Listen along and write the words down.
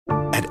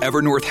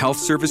Evernorth Health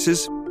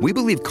Services, we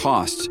believe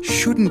costs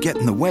shouldn't get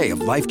in the way of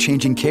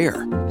life-changing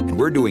care, and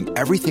we're doing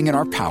everything in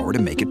our power to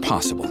make it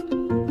possible.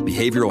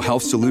 Behavioral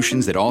health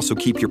solutions that also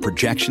keep your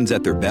projections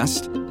at their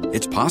best?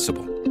 It's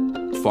possible.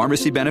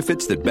 Pharmacy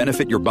benefits that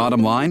benefit your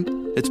bottom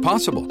line? It's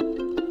possible.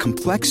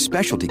 Complex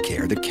specialty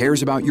care that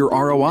cares about your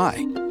ROI?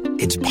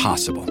 It's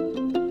possible.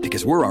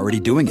 Because we're already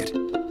doing it.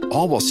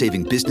 All while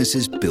saving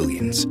businesses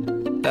billions.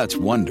 That's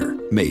Wonder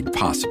made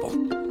possible.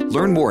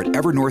 Learn more at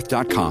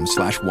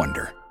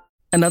evernorth.com/wonder.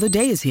 Another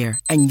day is here,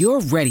 and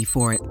you're ready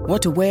for it.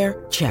 What to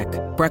wear? Check.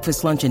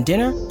 Breakfast, lunch, and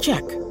dinner?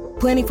 Check.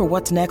 Planning for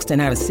what's next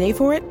and how to save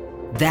for it?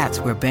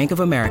 That's where Bank of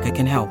America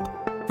can help.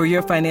 For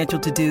your financial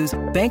to-dos,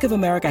 Bank of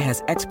America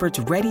has experts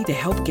ready to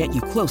help get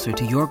you closer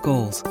to your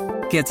goals.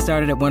 Get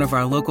started at one of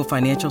our local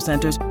financial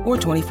centers or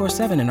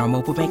 24/7 in our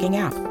mobile banking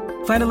app.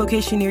 Find a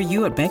location near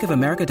you at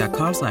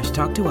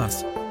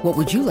bankofamerica.com/talktous. What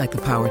would you like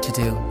the power to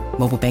do?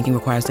 Mobile banking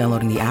requires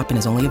downloading the app and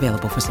is only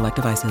available for select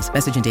devices.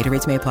 Message and data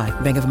rates may apply.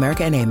 Bank of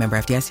America N.A., member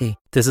FDIC.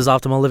 This is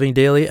Optimal Living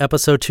Daily,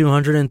 episode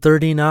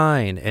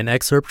 239, an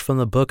excerpt from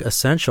the book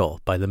Essential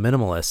by The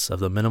Minimalists of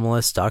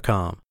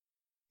theminimalist.com.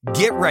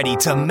 Get ready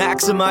to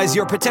maximize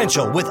your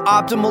potential with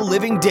Optimal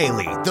Living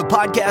Daily, the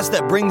podcast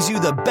that brings you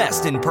the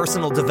best in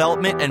personal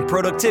development and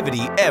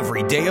productivity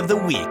every day of the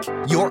week.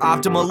 Your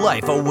optimal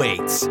life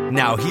awaits.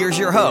 Now here's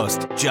your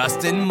host,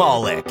 Justin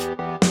Malik.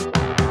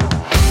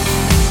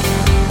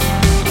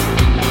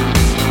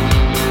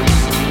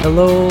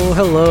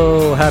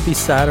 Hello, happy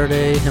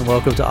Saturday, and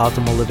welcome to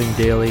Optimal Living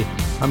Daily.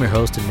 I'm your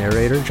host and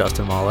narrator,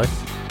 Justin Malik.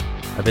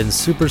 I've been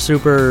super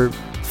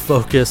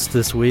focused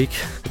this week.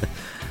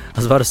 I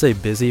was about to say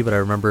busy, but I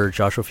remember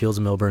Joshua Fields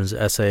Millburn's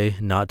essay,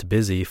 Not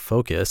Busy,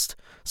 Focused,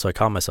 so I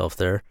caught myself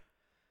there.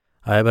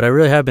 But I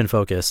really have been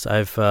focused.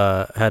 I've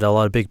had a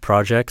lot of big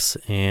projects,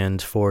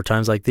 and for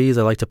times like these,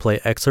 I like to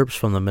play excerpts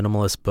from the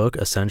minimalist book,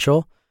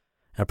 Essential.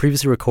 I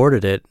previously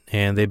recorded it,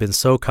 and they've been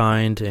so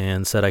kind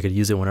and said I could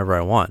use it whenever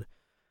I want.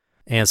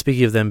 And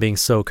speaking of them being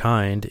so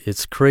kind,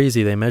 it's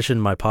crazy. They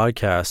mentioned my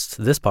podcast,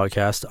 this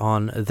podcast,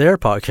 on their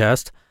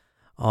podcast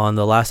on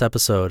the last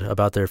episode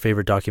about their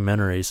favorite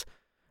documentaries.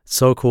 It's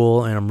so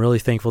cool, and I'm really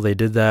thankful they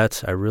did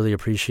that. I really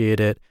appreciate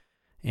it.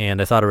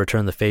 And I thought I'd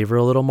return the favor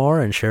a little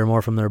more and share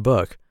more from their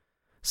book.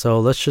 So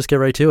let's just get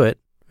right to it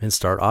and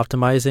start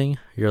optimizing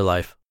your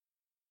life.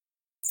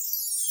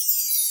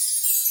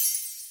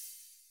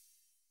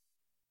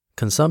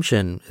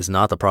 Consumption is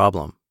not the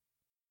problem.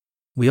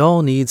 We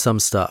all need some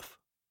stuff.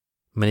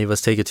 Many of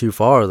us take it too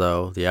far,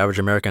 though. The average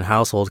American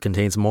household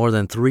contains more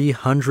than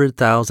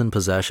 300,000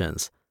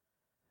 possessions.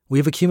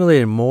 We've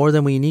accumulated more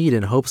than we need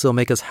in hopes they'll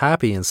make us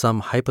happy in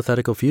some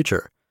hypothetical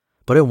future.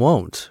 But it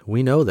won't.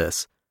 We know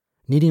this.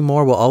 Needing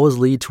more will always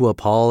lead to a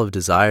pall of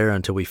desire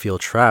until we feel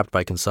trapped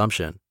by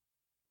consumption.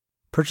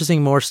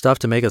 Purchasing more stuff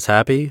to make us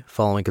happy,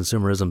 following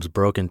consumerism's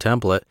broken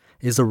template,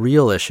 is the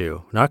real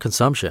issue, not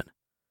consumption.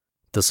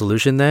 The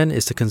solution then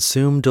is to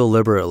consume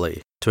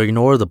deliberately, to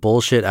ignore the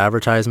bullshit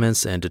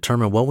advertisements and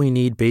determine what we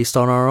need based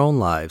on our own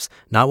lives,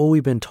 not what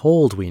we've been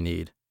told we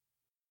need.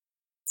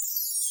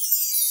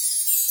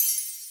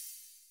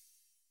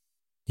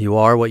 You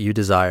are what you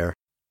desire.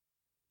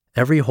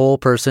 Every whole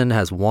person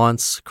has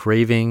wants,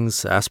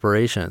 cravings,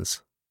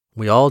 aspirations.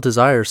 We all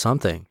desire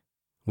something.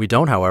 We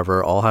don't,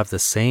 however, all have the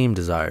same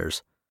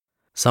desires.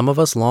 Some of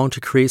us long to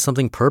create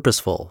something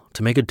purposeful,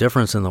 to make a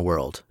difference in the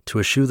world, to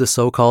eschew the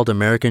so-called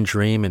American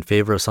dream in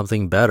favor of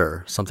something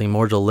better, something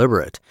more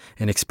deliberate,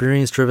 an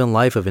experience-driven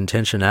life of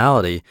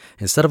intentionality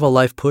instead of a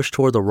life pushed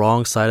toward the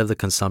wrong side of the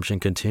consumption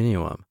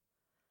continuum.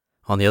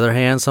 On the other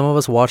hand, some of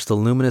us watch the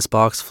luminous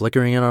box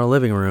flickering in our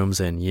living rooms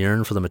and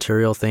yearn for the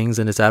material things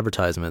in its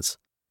advertisements,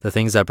 the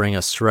things that bring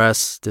us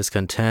stress,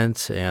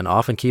 discontent, and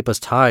often keep us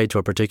tied to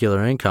a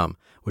particular income,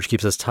 which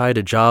keeps us tied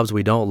to jobs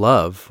we don't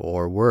love,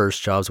 or worse,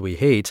 jobs we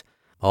hate,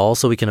 all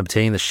so we can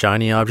obtain the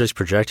shiny objects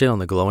projected on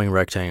the glowing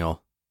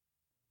rectangle.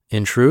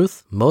 In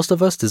truth, most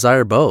of us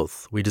desire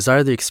both. We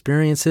desire the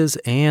experiences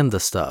and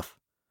the stuff.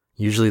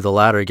 Usually the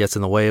latter gets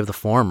in the way of the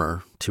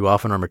former. Too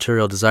often our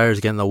material desires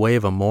get in the way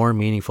of a more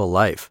meaningful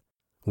life.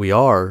 We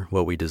are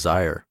what we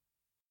desire.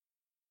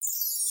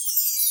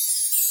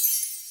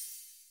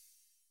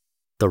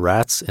 The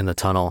rats in the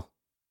tunnel.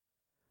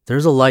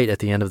 There's a light at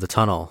the end of the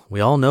tunnel. We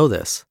all know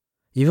this.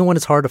 Even when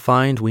it's hard to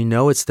find, we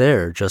know it's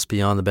there just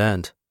beyond the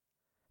bend.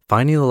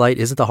 Finding the light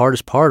isn't the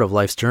hardest part of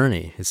life's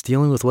journey. It's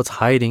dealing with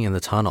what's hiding in the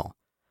tunnel.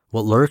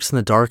 What lurks in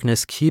the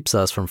darkness keeps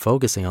us from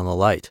focusing on the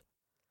light.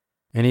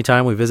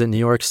 Anytime we visit New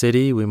York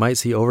City, we might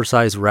see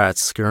oversized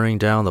rats scurrying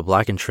down the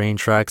blackened train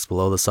tracks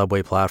below the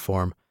subway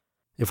platform.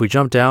 If we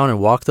jump down and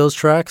walk those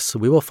tracks,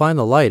 we will find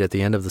the light at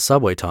the end of the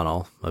subway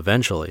tunnel,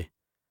 eventually.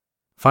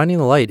 Finding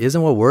the light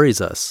isn't what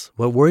worries us.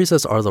 What worries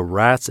us are the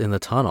rats in the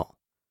tunnel.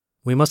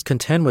 We must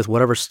contend with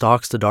whatever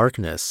stalks the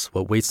darkness,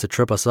 what waits to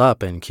trip us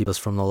up and keep us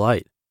from the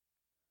light.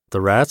 The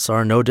rats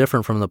are no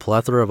different from the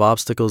plethora of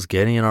obstacles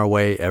getting in our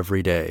way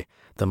every day.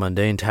 The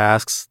mundane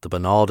tasks, the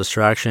banal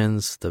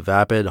distractions, the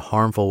vapid,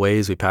 harmful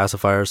ways we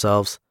pacify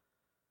ourselves.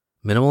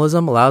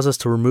 Minimalism allows us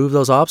to remove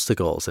those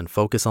obstacles and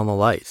focus on the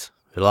light.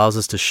 It allows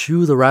us to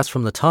shoo the rats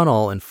from the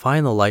tunnel and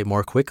find the light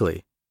more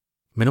quickly.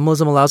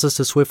 Minimalism allows us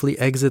to swiftly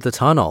exit the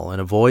tunnel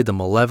and avoid the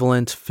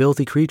malevolent,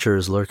 filthy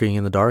creatures lurking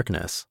in the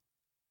darkness.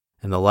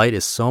 And the light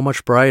is so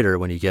much brighter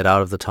when you get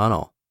out of the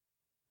tunnel.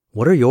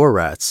 What are your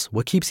rats?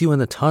 What keeps you in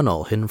the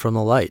tunnel hidden from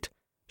the light?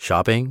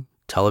 Shopping,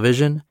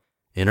 television,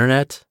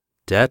 internet,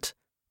 debt,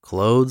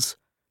 clothes,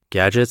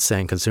 gadgets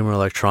and consumer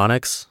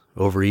electronics,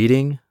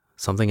 overeating,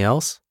 something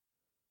else?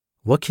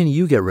 What can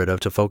you get rid of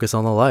to focus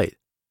on the light?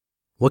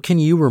 What can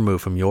you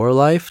remove from your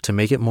life to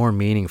make it more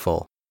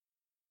meaningful?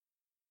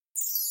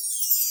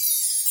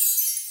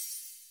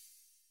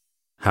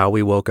 How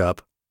we woke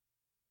up.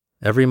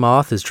 Every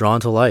moth is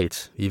drawn to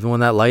light, even when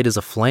that light is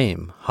a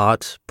flame,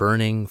 hot,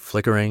 burning,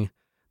 flickering,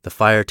 the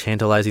fire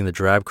tantalizing the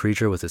drab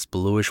creature with its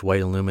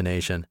bluish-white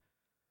illumination.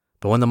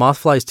 But when the moth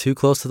flies too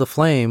close to the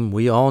flame,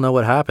 we all know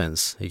what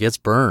happens. It gets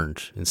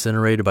burned,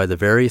 incinerated by the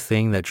very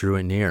thing that drew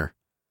it near.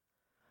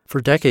 For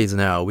decades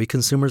now, we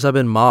consumers have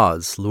been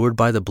moths, lured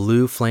by the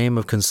blue flame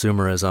of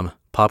consumerism,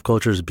 pop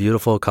culture's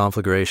beautiful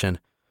conflagration,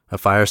 a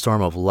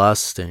firestorm of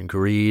lust and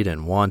greed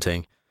and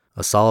wanting,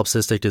 a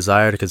solipsistic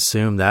desire to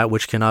consume that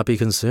which cannot be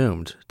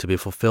consumed, to be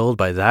fulfilled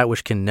by that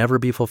which can never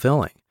be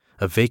fulfilling,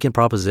 a vacant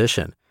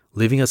proposition,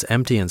 leaving us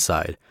empty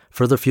inside,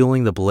 further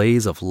fueling the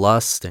blaze of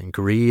lust and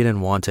greed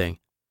and wanting.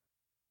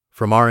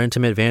 From our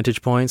intimate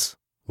vantage points,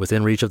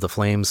 within reach of the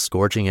flame's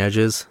scorching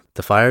edges,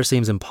 the fire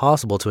seems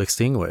impossible to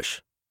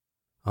extinguish.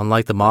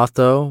 Unlike the moth,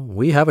 though,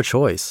 we have a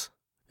choice.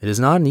 It is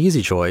not an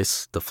easy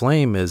choice. The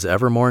flame is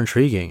ever more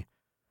intriguing.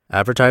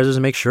 Advertisers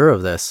make sure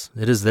of this.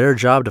 It is their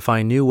job to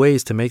find new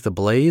ways to make the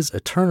blaze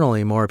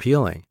eternally more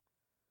appealing.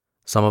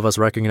 Some of us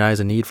recognize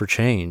a need for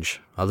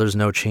change. Others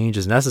know change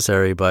is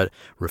necessary, but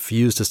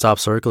refuse to stop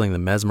circling the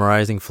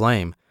mesmerizing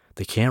flame.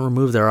 They can't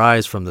remove their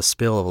eyes from the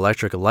spill of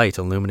electric light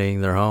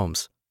illuminating their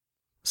homes.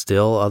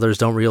 Still, others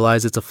don't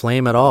realize it's a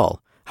flame at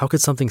all. How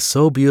could something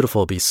so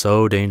beautiful be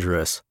so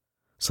dangerous?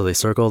 So they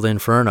circle the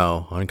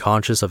inferno,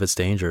 unconscious of its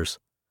dangers.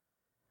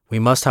 We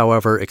must,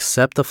 however,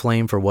 accept the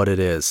flame for what it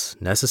is,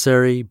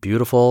 necessary,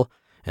 beautiful,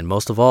 and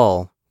most of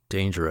all,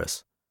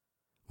 dangerous.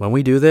 When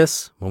we do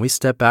this, when we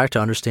step back to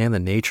understand the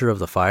nature of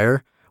the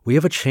fire, we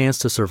have a chance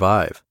to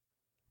survive.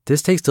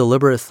 This takes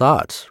deliberate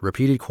thought,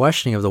 repeated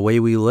questioning of the way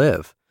we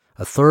live,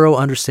 a thorough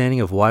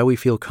understanding of why we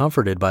feel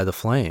comforted by the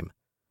flame.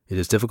 It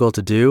is difficult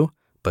to do,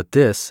 but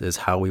this is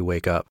how we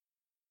wake up.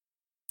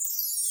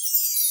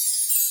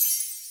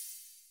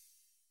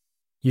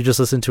 You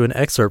just listened to an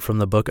excerpt from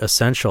the book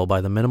Essential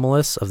by The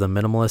Minimalists of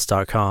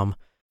theminimalist.com.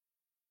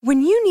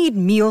 When you need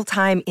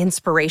mealtime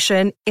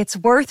inspiration, it's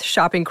worth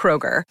shopping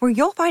Kroger, where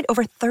you'll find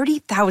over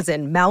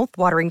 30,000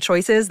 mouth-watering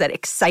choices that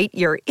excite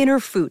your inner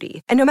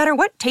foodie. And no matter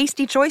what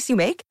tasty choice you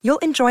make, you'll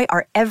enjoy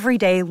our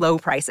everyday low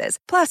prices,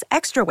 plus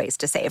extra ways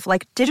to save,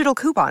 like digital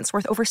coupons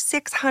worth over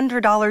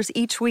 $600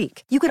 each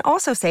week. You can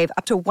also save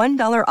up to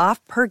 $1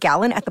 off per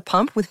gallon at the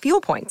pump with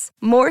fuel points.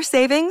 More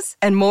savings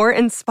and more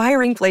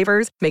inspiring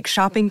flavors make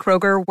shopping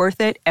Kroger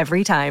worth it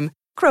every time.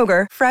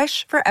 Kroger,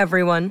 fresh for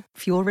everyone.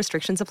 Fuel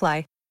restrictions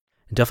apply.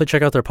 Definitely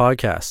check out their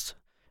podcast.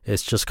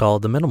 It's just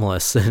called The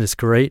Minimalists, and it's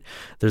great.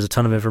 There's a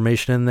ton of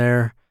information in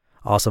there.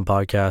 Awesome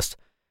podcast.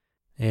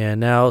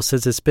 And now,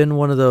 since it's been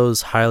one of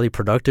those highly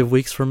productive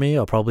weeks for me,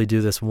 I'll probably do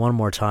this one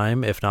more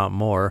time, if not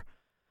more.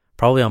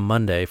 Probably on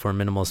Monday for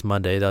Minimalist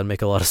Monday. That would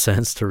make a lot of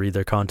sense to read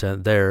their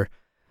content there.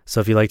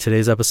 So if you like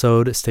today's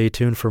episode, stay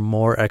tuned for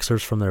more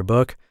excerpts from their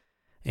book.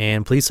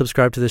 And please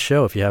subscribe to this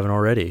show if you haven't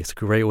already. It's a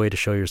great way to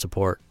show your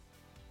support.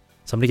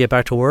 So I'm going to get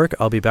back to work.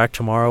 I'll be back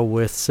tomorrow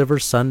with Silver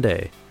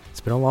Sunday. It's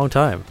been a long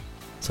time.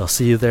 So I'll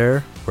see you there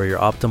where your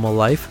optimal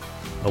life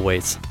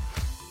awaits.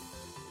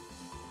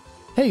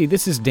 Hey,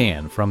 this is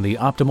Dan from the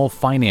Optimal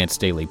Finance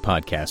Daily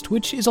podcast,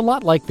 which is a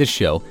lot like this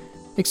show,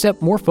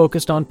 except more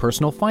focused on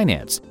personal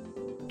finance.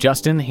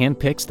 Justin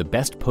handpicks the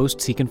best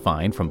posts he can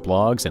find from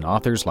blogs and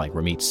authors like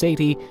Ramit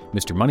Sethi,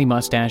 Mr. Money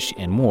Mustache,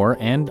 and more,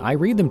 and I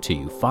read them to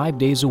you 5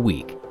 days a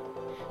week.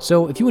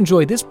 So if you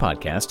enjoy this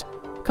podcast,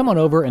 come on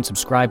over and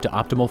subscribe to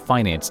Optimal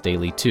Finance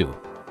Daily too.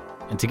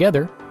 And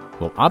together,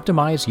 we'll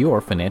optimize your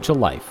financial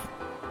life.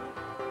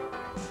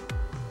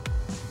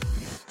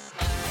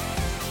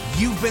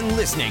 You've been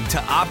listening to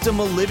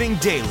Optimal Living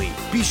Daily.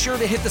 Be sure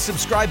to hit the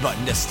subscribe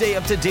button to stay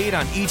up to date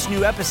on each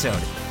new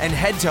episode and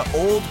head to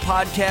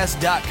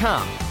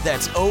oldpodcast.com.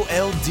 That's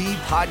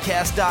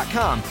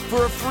OLDpodcast.com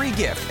for a free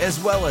gift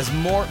as well as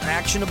more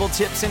actionable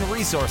tips and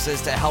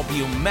resources to help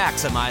you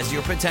maximize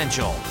your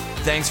potential.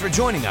 Thanks for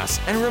joining us,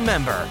 and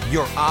remember,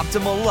 your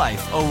optimal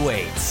life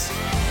awaits.